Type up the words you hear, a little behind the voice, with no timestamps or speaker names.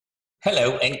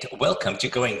Hello and welcome to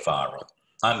Going Viral.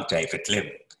 I'm David Lim.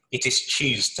 It is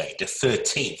Tuesday, the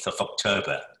 13th of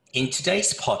October. In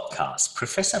today's podcast,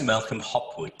 Professor Malcolm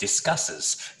Hopwood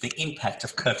discusses the impact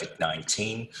of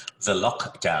COVID-19, the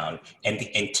lockdown, and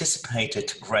the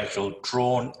anticipated gradual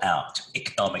drawn-out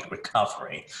economic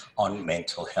recovery on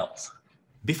mental health.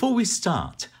 Before we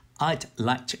start, I'd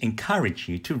like to encourage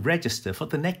you to register for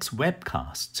the next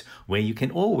webcast, where you can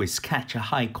always catch a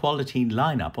high-quality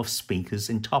lineup of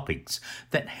speakers and topics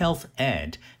that Health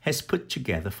Ed has put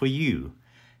together for you.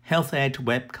 Health Ed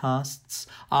webcasts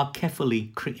are carefully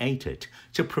created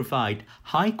to provide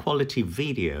high-quality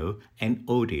video and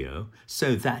audio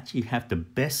so that you have the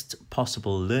best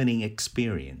possible learning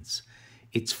experience.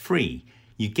 It's free.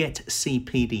 You get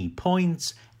CPD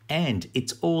points, and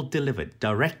it's all delivered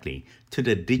directly to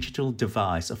the digital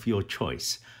device of your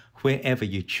choice, wherever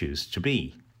you choose to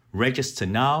be. Register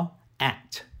now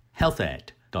at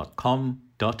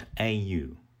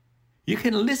healthed.com.au. You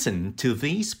can listen to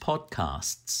these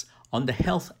podcasts on the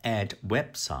Health Ed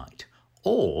website,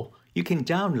 or you can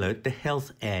download the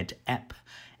Health Ed app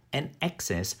and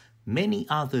access many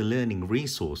other learning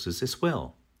resources as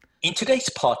well. In today's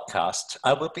podcast,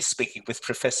 I will be speaking with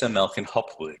Professor Malcolm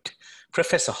Hopwood.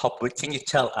 Professor Hopwood, can you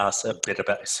tell us a bit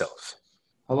about yourself?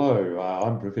 Hello,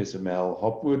 I'm Professor Mal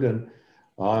Hopwood, and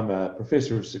I'm a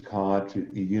Professor of Psychiatry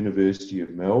at the University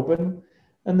of Melbourne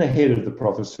and the head of the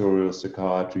Professorial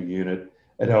Psychiatry Unit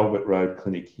at Albert Road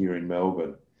Clinic here in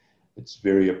Melbourne. It's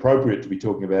very appropriate to be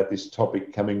talking about this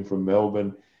topic coming from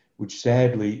Melbourne, which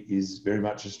sadly is very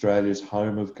much Australia's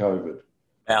home of COVID.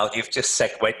 Now, you've just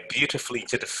segued beautifully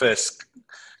into the first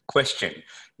question.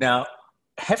 Now,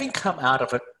 having come out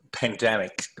of a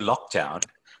pandemic lockdown,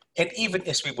 and even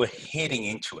as we were heading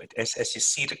into it, as you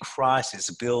see the crisis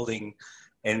building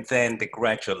and then the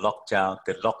gradual lockdown,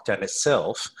 the lockdown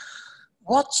itself,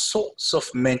 what sorts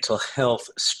of mental health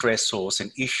stressors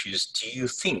and issues do you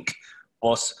think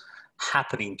was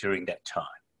happening during that time?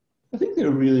 I think there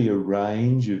are really a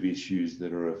range of issues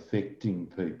that are affecting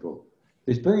people.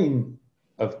 There's been,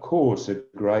 of course, a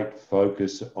great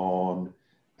focus on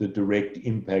the direct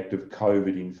impact of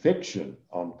COVID infection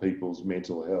on people's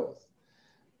mental health,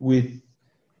 with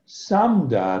some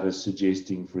data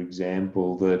suggesting, for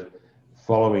example, that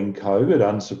following COVID,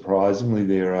 unsurprisingly,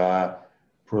 there are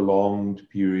prolonged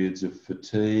periods of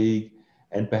fatigue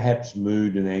and perhaps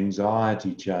mood and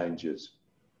anxiety changes.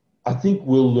 I think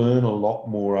we'll learn a lot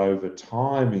more over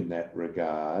time in that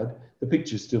regard. The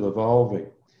picture's still evolving.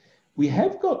 We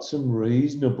have got some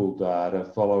reasonable data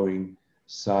following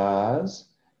SARS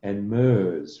and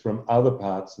MERS from other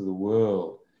parts of the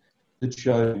world that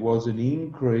show there was an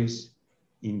increase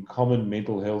in common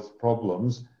mental health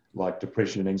problems like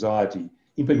depression and anxiety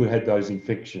in people who had those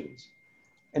infections.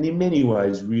 And in many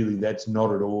ways, really, that's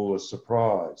not at all a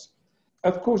surprise.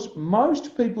 Of course,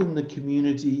 most people in the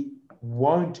community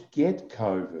won't get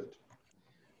COVID.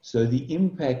 So the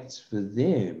impacts for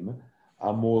them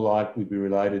are more likely to be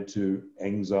related to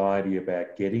anxiety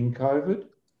about getting COVID,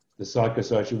 the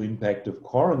psychosocial impact of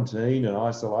quarantine and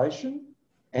isolation,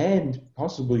 and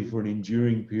possibly for an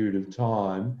enduring period of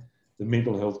time, the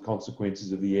mental health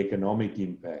consequences of the economic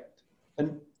impact.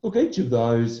 And look, each of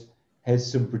those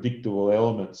has some predictable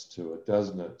elements to it,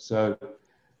 doesn't it? So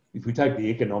if we take the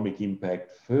economic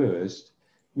impact first,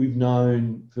 we've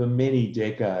known for many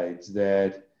decades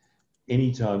that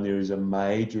anytime there is a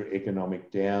major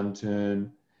economic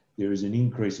downturn, there is an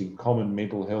increase in common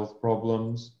mental health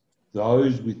problems.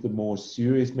 Those with the more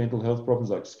serious mental health problems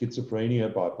like schizophrenia,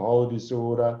 bipolar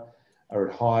disorder, are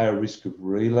at higher risk of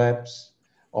relapse,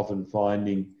 often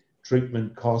finding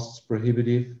treatment costs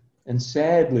prohibitive. And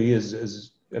sadly,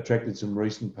 as attracted some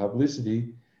recent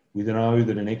publicity, we know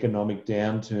that an economic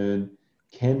downturn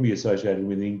can be associated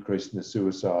with an increase in the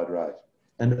suicide rate.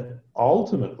 And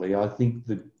ultimately, I think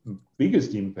the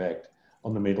biggest impact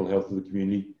on the mental health of the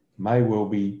community may well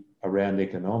be around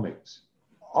economics.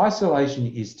 Isolation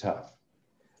is tough.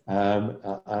 And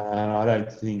I don't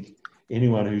think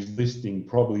anyone who's listening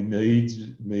probably needs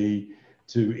me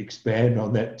to expand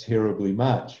on that terribly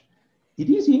much. It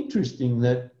is interesting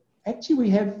that actually we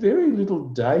have very little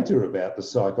data about the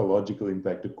psychological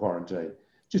impact of quarantine.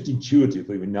 Just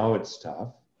intuitively, we know it's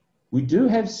tough. We do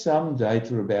have some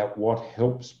data about what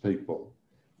helps people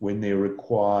when they're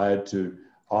required to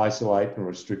isolate and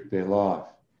restrict their life.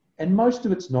 And most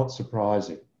of it's not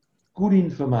surprising. Good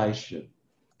information,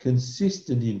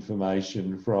 consistent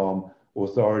information from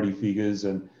authority figures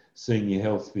and senior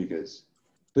health figures,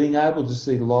 being able to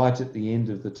see light at the end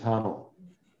of the tunnel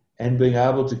and being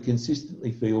able to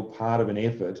consistently feel part of an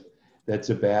effort that's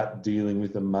about dealing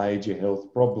with a major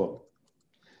health problem.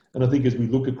 And I think as we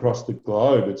look across the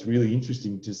globe, it's really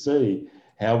interesting to see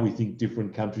how we think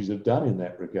different countries have done in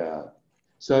that regard.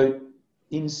 So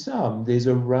in sum, there's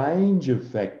a range of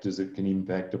factors that can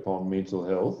impact upon mental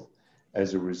health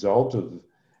as a result of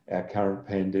our current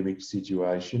pandemic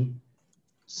situation.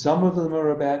 Some of them are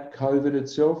about COVID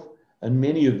itself, and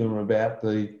many of them are about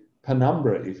the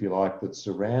penumbra, if you like, that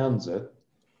surrounds it.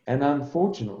 And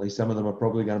unfortunately, some of them are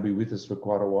probably going to be with us for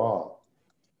quite a while.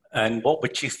 And what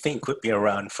would you think would be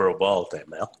around for a while there,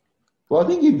 Mel? Well, I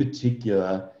think in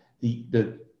particular,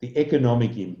 the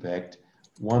economic impact,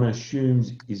 one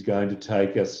assumes is going to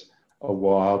take us a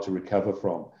while to recover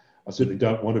from. I certainly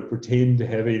don't want to pretend to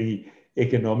have any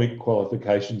economic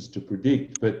qualifications to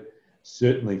predict, but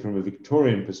certainly from a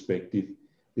Victorian perspective,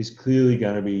 there's clearly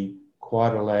going to be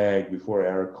quite a lag before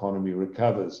our economy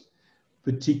recovers,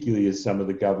 particularly as some of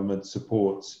the government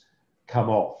supports come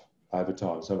off over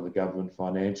time, some of the government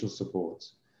financial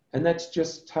supports. And that's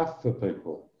just tough for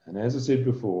people. And as I said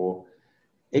before,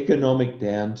 economic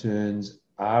downturns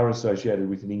are associated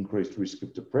with an increased risk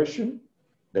of depression.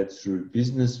 That's through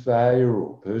business failure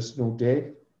or personal death.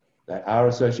 They are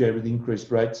associated with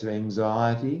increased rates of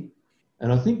anxiety.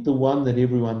 And I think the one that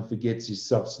everyone forgets is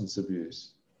substance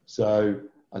abuse. So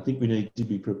I think we need to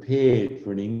be prepared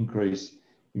for an increase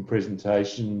in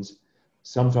presentations,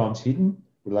 sometimes hidden,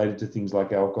 related to things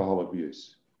like alcohol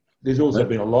abuse. There's also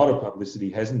been a lot of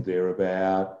publicity, hasn't there,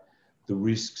 about the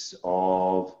risks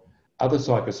of other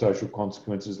psychosocial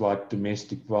consequences like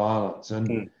domestic violence.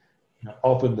 And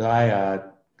often they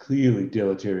are clearly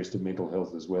deleterious to mental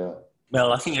health as well.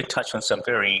 Mel, I think you touched on some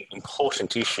very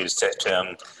important issues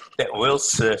that will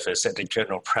surface at the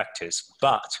general practice,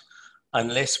 but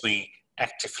unless we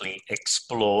actively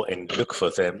explore and look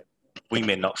for them, we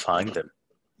may not find them.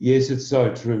 Yes, it's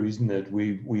so true, isn't it?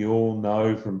 We all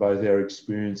know from both our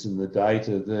experience and the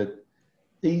data that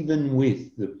even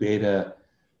with the better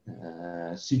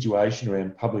situation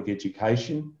around public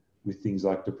education, with things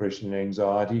like depression and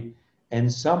anxiety,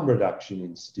 and some reduction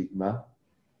in stigma,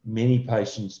 many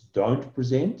patients don't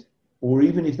present, or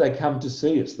even if they come to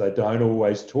see us, they don't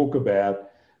always talk about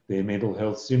their mental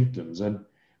health symptoms. And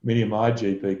many of my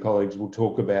GP colleagues will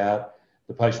talk about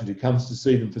the patient who comes to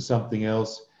see them for something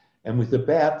else, and with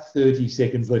about 30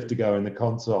 seconds left to go in the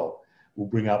consult, will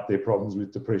bring up their problems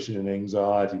with depression and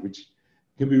anxiety, which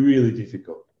can be really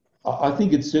difficult. I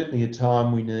think it's certainly a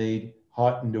time we need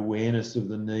heightened awareness of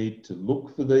the need to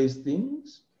look for these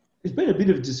things. There's been a bit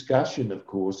of discussion, of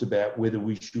course, about whether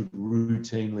we should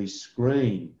routinely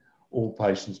screen all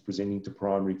patients presenting to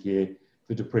primary care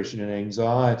for depression and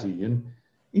anxiety. And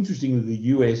interestingly, the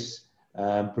US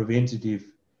Preventative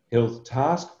Health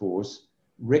Task Force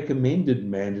recommended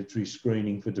mandatory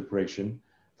screening for depression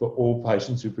for all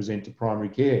patients who present to primary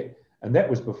care. And that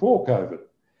was before COVID.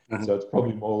 So it's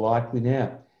probably more likely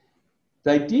now.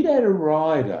 They did add a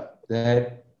rider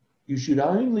that you should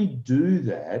only do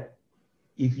that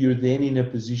if you're then in a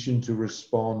position to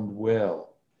respond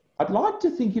well. I'd like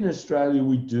to think in Australia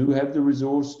we do have the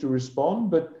resource to respond,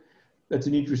 but that's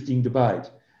an interesting debate.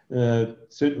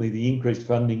 Certainly the increased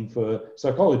funding for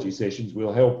psychology sessions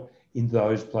will help in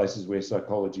those places where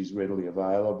psychology is readily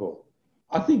available.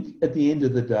 I think at the end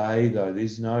of the day, though,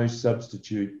 there's no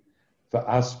substitute for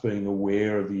us being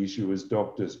aware of the issue as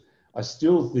doctors. I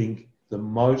still think the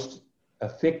most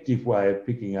effective way of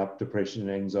picking up depression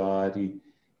and anxiety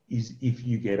is if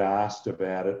you get asked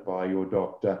about it by your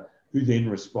doctor, who then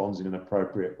responds in an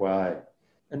appropriate way.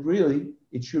 And really,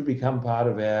 it should become part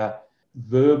of our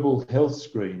verbal health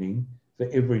screening for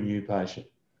every new patient.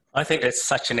 I think that's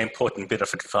such an important bit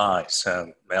of advice,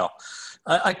 Mel.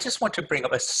 I just want to bring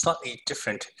up a slightly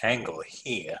different angle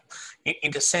here,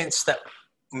 in the sense that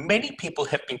many people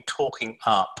have been talking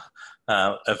up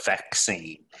a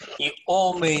vaccine. You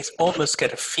almost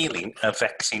get a feeling a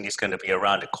vaccine is going to be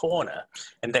around the corner,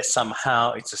 and that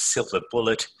somehow it's a silver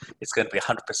bullet, it's going to be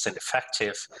 100%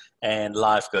 effective, and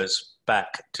life goes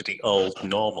back to the old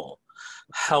normal.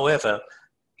 However,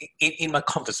 in my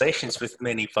conversations with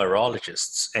many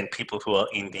virologists and people who are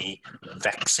in the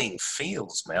vaccine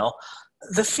fields, Mel,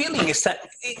 the feeling is that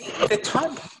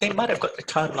they might have got the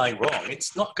timeline wrong.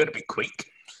 It's not going to be quick.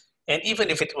 And even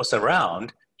if it was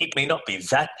around, it may not be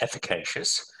that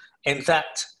efficacious, and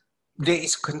that there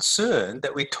is concern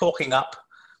that we're talking up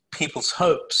people's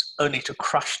hopes only to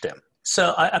crush them.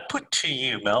 So I put to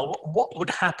you, Mel, what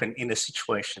would happen in a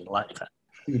situation like that?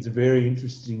 I think it's a very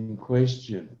interesting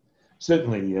question.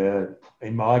 Certainly,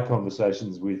 in my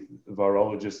conversations with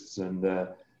virologists and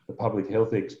the public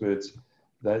health experts,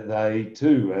 they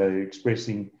too are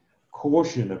expressing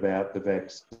caution about the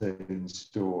vaccine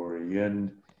story.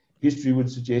 And history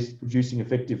would suggest producing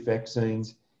effective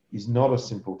vaccines is not a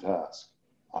simple task.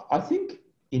 I think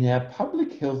in our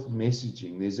public health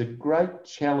messaging, there's a great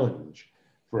challenge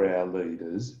for our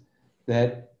leaders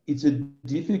that it's a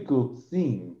difficult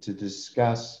thing to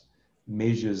discuss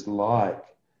measures like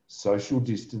social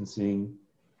distancing,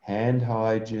 hand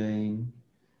hygiene,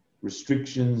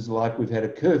 restrictions like we've had a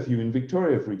curfew in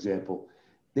Victoria, for example.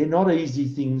 They're not easy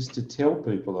things to tell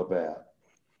people about.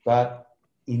 But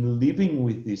in living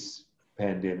with this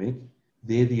pandemic,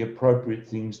 they're the appropriate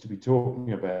things to be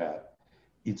talking about.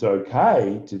 It's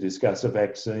okay to discuss a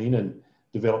vaccine and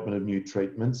development of new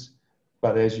treatments,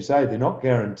 but as you say, they're not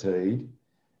guaranteed,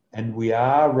 and we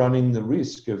are running the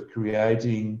risk of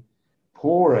creating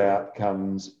poor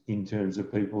outcomes in terms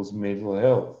of people's mental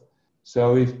health.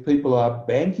 So if people are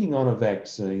banking on a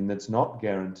vaccine that's not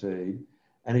guaranteed,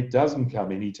 and it doesn't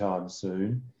come anytime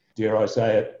soon, dare I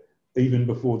say it, even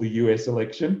before the US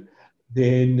election,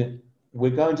 then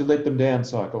we're going to let them down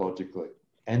psychologically,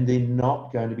 and they're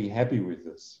not going to be happy with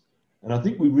us. And I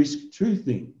think we risk two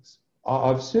things.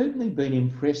 I've certainly been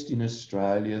impressed in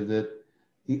Australia that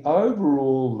the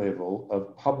overall level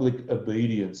of public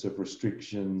obedience of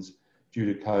restrictions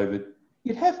due to COVID,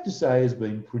 you'd have to say has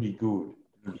been pretty good.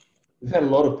 We've had a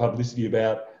lot of publicity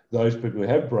about those people who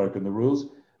have broken the rules,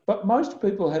 but most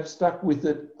people have stuck with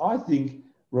it, I think,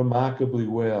 remarkably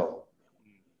well.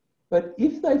 But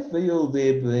if they feel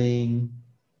they're being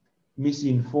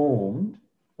misinformed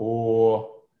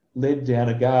or led down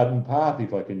a garden path,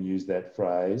 if I can use that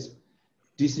phrase,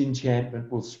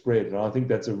 disenchantment will spread, and I think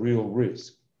that's a real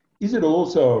risk. Is it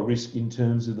also a risk in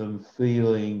terms of them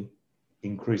feeling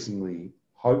increasingly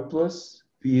hopeless,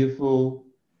 fearful,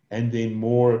 and then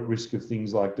more at risk of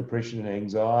things like depression and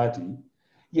anxiety?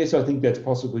 Yes, I think that's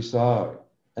possibly so.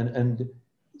 And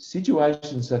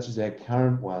situations such as our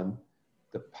current one,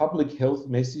 the public health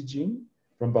messaging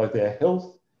from both our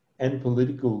health and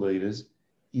political leaders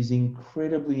is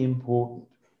incredibly important.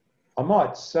 I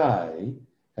might say,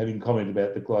 having commented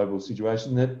about the global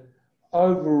situation, that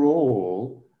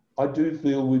overall, I do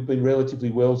feel we've been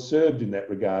relatively well served in that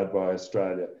regard by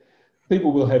Australia.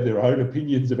 People will have their own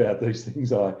opinions about these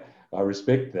things. I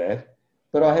respect that.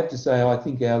 But I have to say, I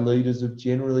think our leaders have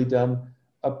generally done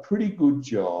a pretty good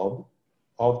job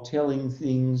of telling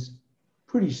things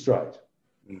pretty straight,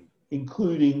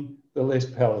 including the less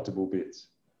palatable bits.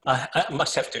 I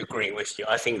must have to agree with you.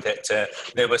 I think that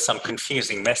there was some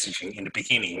confusing messaging in the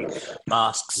beginning.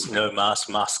 Masks, no masks,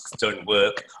 masks don't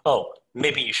work. Oh,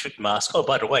 maybe you should mask. Oh,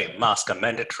 by the way, masks are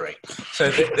mandatory. So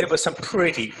there was some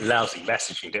pretty lousy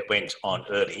messaging that went on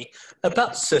early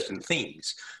about certain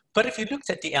things. But if you looked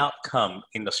at the outcome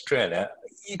in Australia,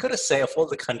 you've got to say of all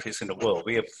the countries in the world,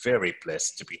 we are very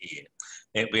blessed to be here.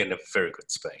 And we're in a very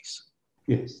good space.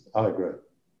 Yes, I agree.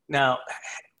 Now,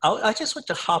 I just want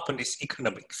to harp on this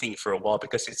economic thing for a while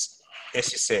because it's,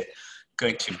 as you said,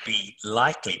 going to be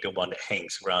likely the one that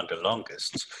hangs around the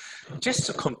longest. Just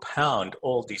to compound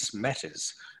all these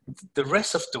matters, the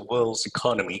rest of the world's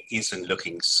economy isn't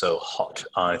looking so hot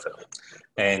either.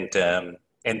 And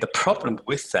the problem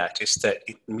with that is that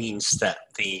it means that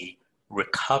the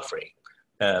recovery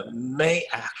may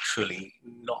actually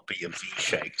not be a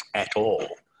V-shaped at all,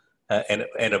 and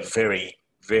a very,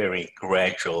 very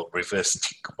gradual reverse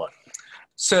tick one.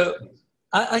 So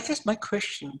I guess my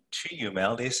question to you,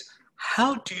 Mel, is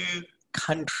how do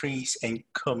countries and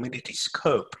communities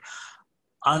cope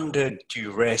under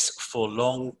duress for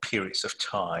long periods of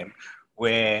time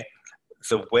where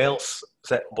the wealth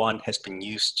that one has been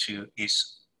used to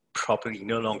is probably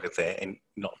no longer there and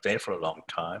not there for a long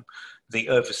time? The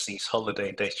overseas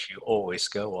holiday that you always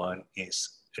go on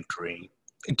is a dream.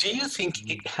 Do you think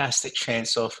it has the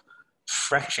chance of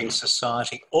fracturing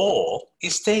society, or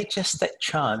is there just that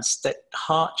chance that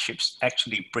hardships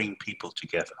actually bring people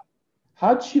together?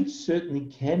 Hardships certainly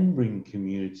can bring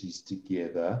communities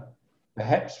together,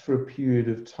 perhaps for a period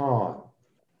of time.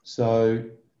 So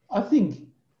I think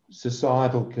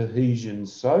societal cohesion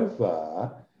so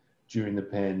far during the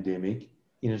pandemic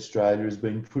in Australia has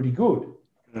been pretty good.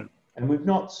 And we've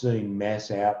not seen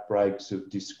mass outbreaks of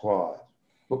disquiet.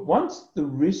 But once the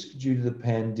risk due to the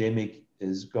pandemic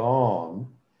is gone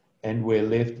and we're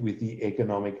left with the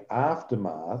economic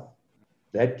aftermath,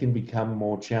 that can become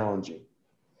more challenging.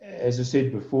 As I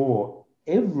said before,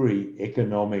 every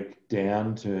economic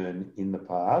downturn in the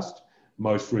past,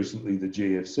 most recently the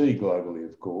GFC globally,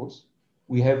 of course,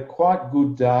 we have quite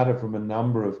good data from a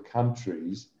number of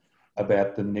countries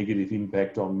about the negative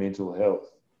impact on mental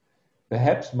health,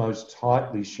 perhaps most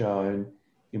tightly shown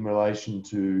in relation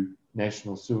to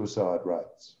national suicide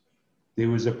rates. There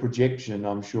was a projection,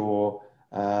 I'm sure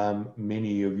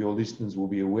many of your listeners will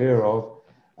be aware of,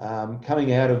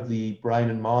 coming out of the Brain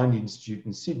and Mind Institute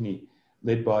in Sydney,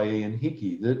 led by Ian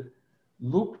Hickey, that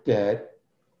looked at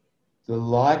the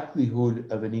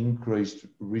likelihood of an increased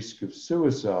risk of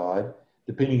suicide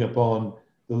depending upon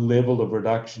the level of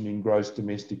reduction in gross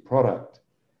domestic product.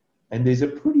 And there's a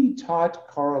pretty tight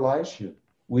correlation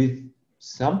with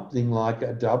something like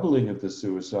a doubling of the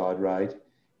suicide rate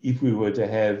if we were to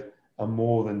have a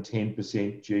more than 10%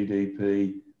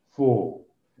 GDP fall.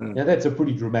 Now, that's a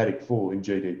pretty dramatic fall in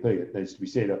GDP, it needs to be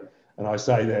said. And I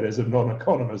say that as a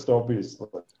non-economist, obviously.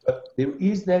 But there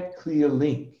is that clear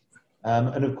link.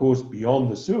 And of course,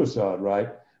 beyond the suicide rate,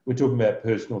 we're talking about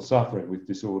personal suffering with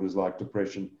disorders like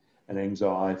depression and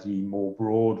anxiety more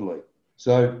broadly.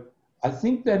 So I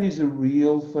think that is a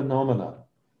real phenomenon.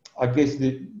 I guess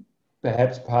that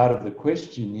perhaps part of the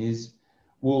question is,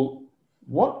 well,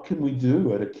 what can we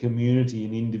do at a community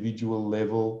and individual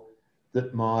level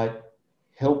that might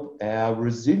help our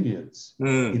resilience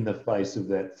in the face of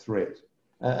that threat?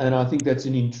 And I think that's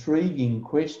an intriguing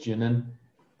question and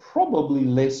probably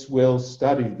less well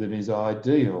studied than is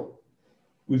ideal.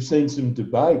 We've seen some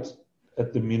debate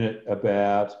at the minute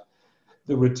about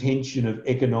the retention of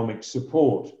economic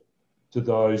support to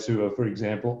those who are, for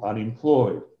example,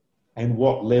 unemployed, and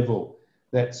what level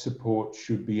that support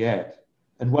should be at.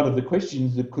 And one of the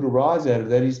questions that could arise out of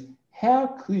that is, how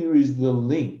clear is the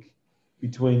link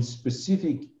between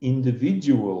specific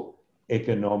individual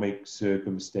economic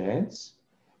circumstance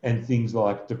and things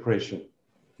like depression?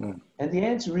 And the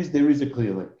answer is there is a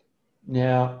clear link.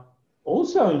 Now,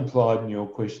 also implied in your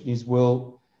question is,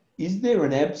 well, is there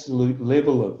an absolute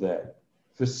level of that?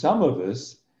 For some of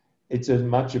us, it's as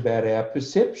much about our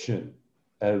perception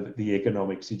of the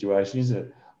economic situation, isn't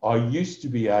it? I used to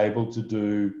be able to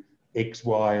do X,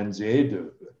 Y, and Z,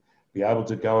 be able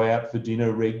to go out for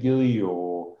dinner regularly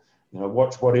or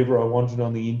watch whatever I wanted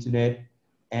on the internet,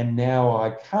 and now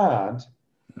I can't,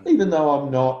 even though I'm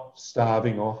not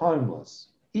starving or homeless.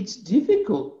 It's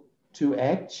difficult to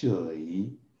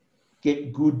actually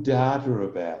get good data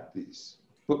about this.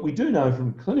 But we do know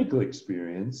from clinical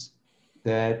experience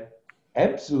that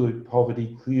absolute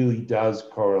poverty clearly does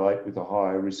correlate with a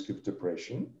higher risk of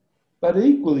depression. But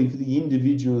equally, for the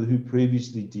individual who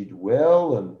previously did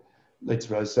well and, let's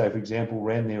say, for example,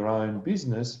 ran their own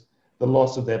business, the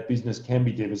loss of that business can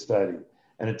be devastating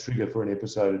and a trigger for an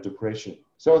episode of depression.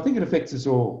 So I think it affects us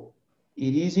all.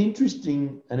 It is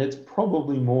interesting, and it's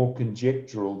probably more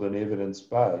conjectural than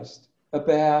evidence-based,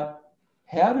 about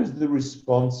how does the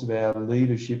response of our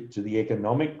leadership to the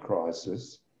economic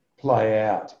crisis play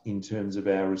out in terms of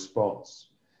our response.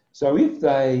 So if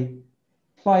they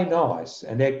play nice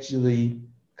and actually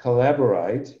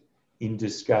collaborate in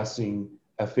discussing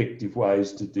effective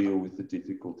ways to deal with the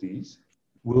difficulties,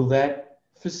 will that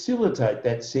facilitate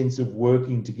that sense of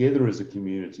working together as a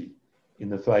community in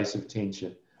the face of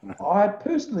tension? I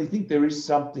personally think there is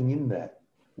something in that.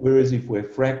 Whereas if we're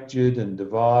fractured and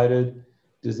divided,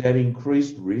 does that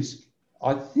increase risk?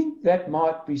 I think that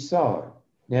might be so.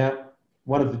 Now,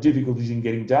 one of the difficulties in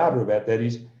getting data about that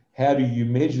is, how do you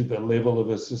measure the level of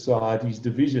a society's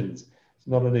divisions? It's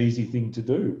not an easy thing to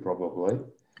do, probably.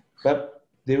 But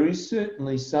there is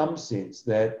certainly some sense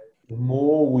that the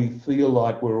more we feel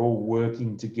like we're all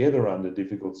working together under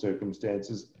difficult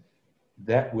circumstances,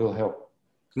 that will help.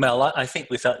 Mel, I think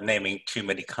without naming too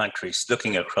many countries,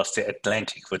 looking across the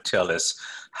Atlantic would tell us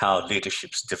how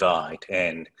leaderships divide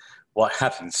and what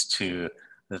happens to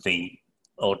the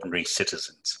ordinary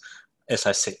citizens. As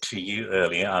I said to you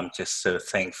earlier, I'm just so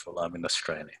thankful I'm in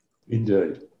Australia.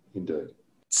 Indeed, indeed.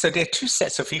 So there are two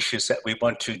sets of issues that we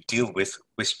want to deal with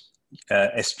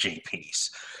as GPs.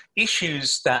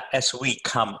 Issues that as we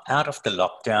come out of the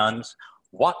lockdowns,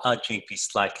 what are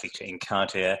GPs likely to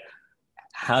encounter?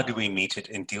 How do we meet it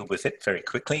and deal with it very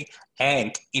quickly?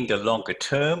 And in the longer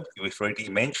term, we've already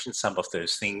mentioned some of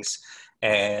those things,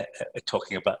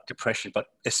 talking about depression, but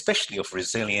especially of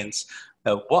resilience.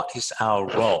 What is our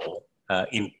role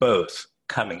in both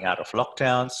coming out of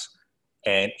lockdowns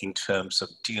and in terms of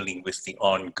dealing with the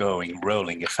ongoing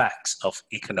rolling effects of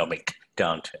economic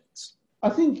downturns? I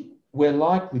think we're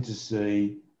likely to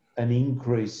see an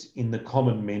increase in the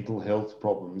common mental health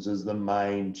problems as the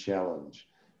main challenge.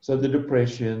 So the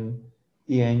depression,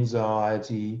 the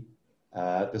anxiety,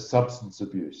 the substance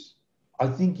abuse. I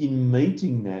think in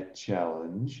meeting that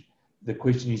challenge, the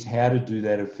question is how to do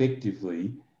that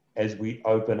effectively as we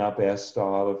open up our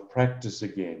style of practice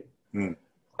again.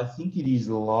 I think it is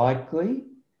likely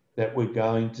that we're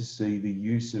going to see the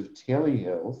use of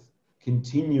telehealth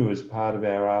continue as part of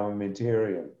our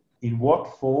armamentarium. In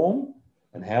what form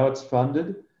and how it's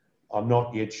funded, I'm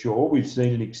not yet sure. We've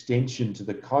seen an extension to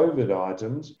the COVID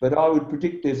items, but I would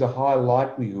predict there's a high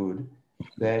likelihood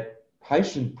that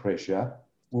patient pressure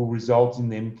will result in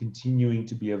them continuing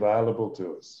to be available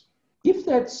to us. If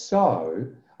that's so,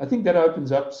 I think that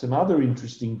opens up some other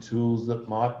interesting tools that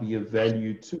might be of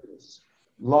value to us,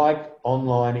 like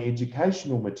online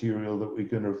educational material that we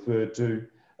can refer to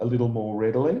a little more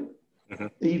readily,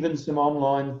 even some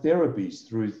online therapies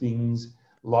through things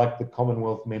like the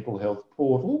Commonwealth Mental Health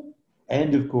Portal.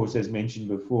 And of course, as mentioned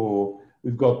before,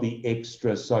 we've got the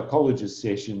extra psychologist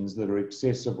sessions that are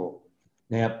accessible.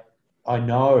 Now, I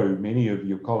know many of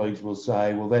your colleagues will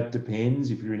say, well, that depends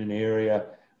if you're in an area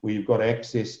where you've got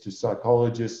access to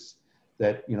psychologists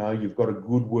that, you know, you've got a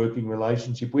good working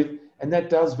relationship with, and that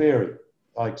does vary.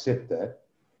 I accept that.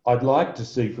 I'd like to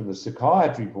see from the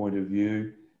psychiatry point of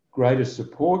view, greater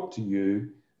support to you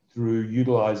through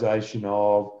utilisation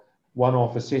of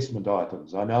one-off assessment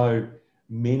items. I know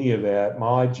many of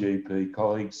my GP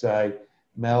colleagues say,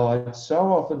 Mel, I'd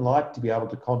so often like to be able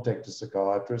to contact a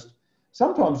psychiatrist,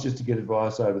 sometimes just to get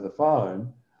advice over the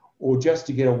phone or just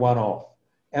to get a one-off.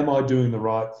 Am I doing the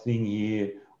right thing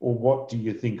here, or what do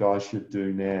you think I should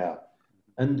do now?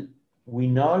 And we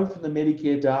know from the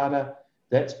Medicare data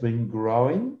that's been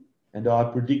growing, and I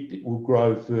predict it will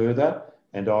grow further,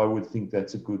 and I would think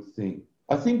that's a good thing.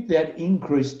 I think that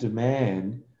increased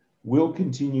demand will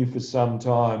continue for some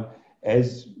time,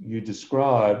 as you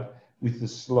described, with the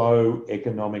slow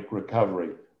economic recovery,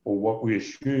 or what we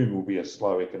assume will be a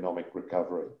slow economic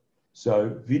recovery.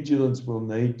 So vigilance will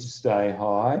need to stay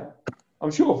high.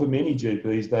 I'm sure for many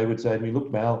GPs, they would say to me, look,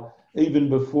 Mal, even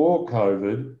before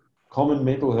COVID, common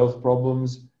mental health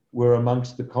problems were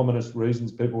amongst the commonest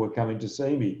reasons people were coming to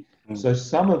see me. So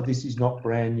some of this is not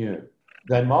brand new.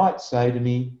 They might say to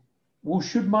me, well,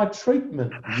 should my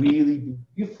treatment really be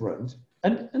different?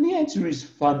 And the answer is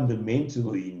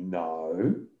fundamentally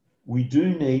no. We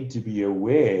do need to be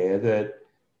aware that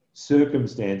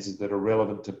circumstances that are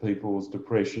relevant to people's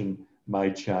depression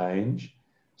may change.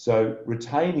 So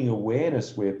retaining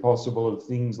awareness where possible of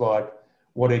things like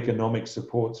what economic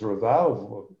supports are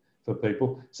available for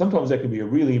people, sometimes that can be a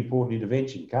really important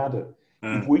intervention, can't it?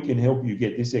 If we can help you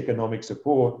get this economic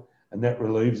support and that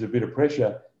relieves a bit of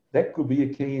pressure, that could be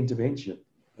a key intervention.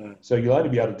 So you'll only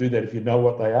be able to do that if you know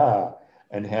what they are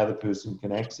and how the person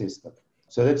can access them.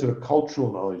 So that sort of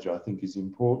cultural knowledge, I think, is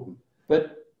important.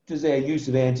 But does our use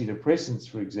of antidepressants,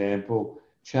 for example,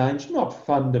 change? Not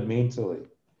fundamentally.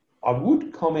 I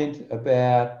would comment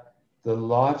about the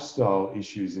lifestyle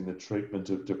issues in the treatment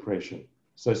of depression.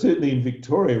 So certainly in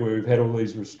Victoria, where we've had all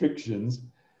these restrictions,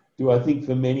 do I think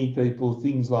for many people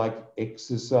things like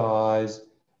exercise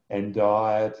and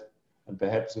diet and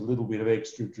perhaps a little bit of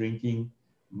extra drinking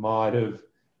might have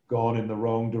gone in the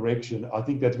wrong direction? I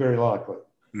think that's very likely.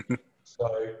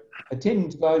 So attending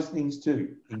to those things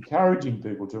too, encouraging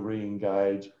people to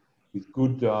re-engage with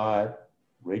good diet,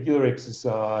 regular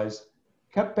exercise,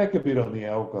 cut back a bit on the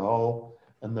alcohol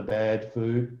and the bad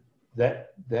food,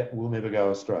 that will never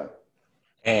go astray.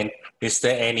 And is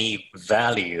there any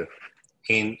value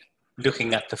in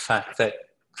looking at the fact that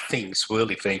things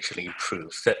will eventually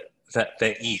improve, that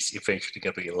there is eventually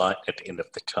going to be a light at the end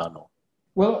of the tunnel?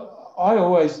 Well, I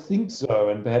always think so,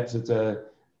 and perhaps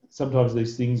sometimes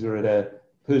these things are at a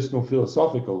personal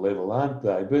philosophical level, aren't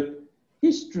they? But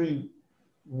history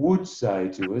would say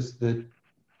to us that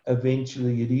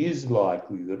eventually it is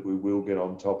likely that we will get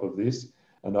on top of this.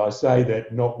 And I say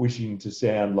that not wishing to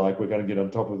sound like we're going to get on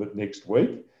top of it next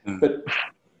week, but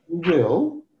we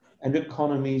will, and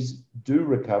economies do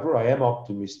recover. I am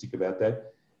optimistic about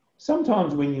that.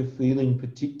 Sometimes when you're feeling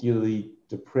particularly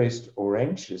depressed or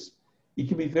anxious, it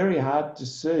can be very hard to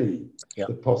see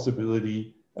the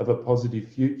possibility of a positive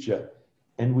future.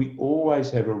 And we always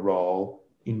have a role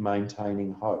in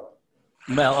maintaining hope.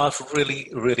 Mel, I've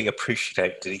really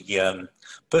appreciated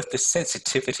both the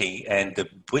sensitivity and the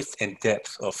width and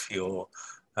depth of your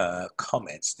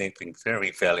comments. They've been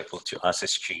very valuable to us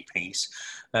as GPs.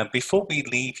 Before we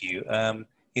leave you,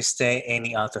 is there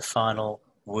any other final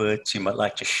words you might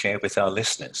like to share with our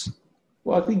listeners?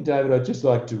 Well, I think, David, I'd just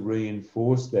like to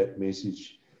reinforce that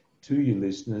message to your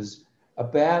listeners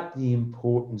about the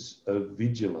importance of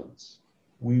vigilance.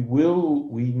 We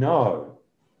know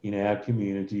in our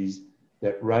communities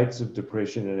that rates of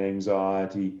depression and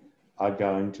anxiety are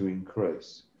going to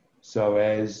increase. So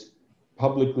as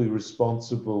publicly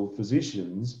responsible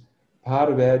physicians,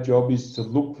 part of our job is to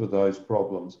look for those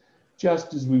problems,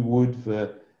 just as we would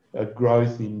for a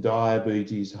growth in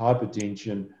diabetes,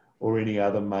 hypertension, or any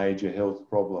other major health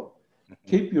problem.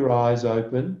 Keep your eyes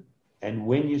open, and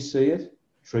when you see it,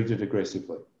 treat it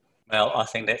aggressively. Well, I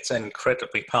think that's an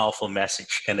incredibly powerful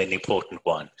message and an important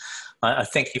one. I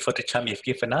thank you for the time you've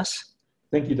given us.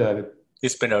 Thank you, David.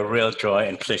 It's been a real joy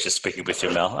and pleasure speaking with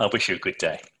you, Mel. I wish you a good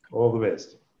day. All the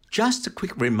best. Just a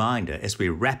quick reminder as we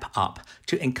wrap up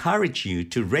to encourage you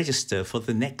to register for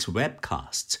the next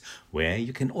webcasts, where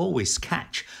you can always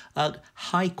catch a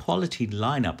high-quality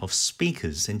lineup of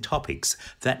speakers and topics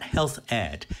that Health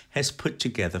Ed has put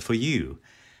together for you.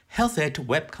 Health Ed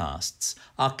webcasts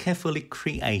are carefully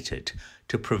created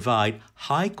to provide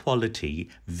high-quality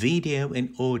video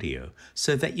and audio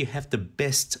so that you have the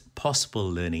best possible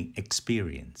learning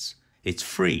experience. It's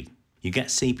free. You get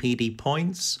CPD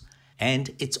points,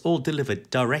 and it's all delivered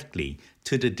directly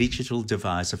to the digital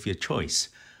device of your choice,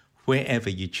 wherever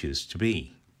you choose to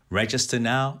be. Register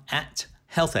now at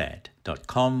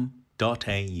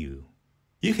healthed.com.au.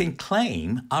 You can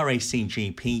claim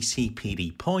RACGP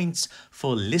CPD points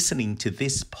for listening to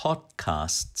this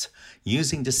podcast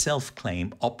using the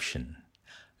self-claim option.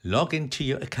 Log into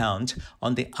your account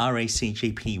on the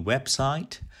RACGP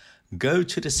website, go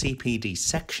to the CPD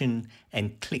section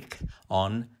and click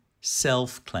on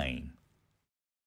self-claim.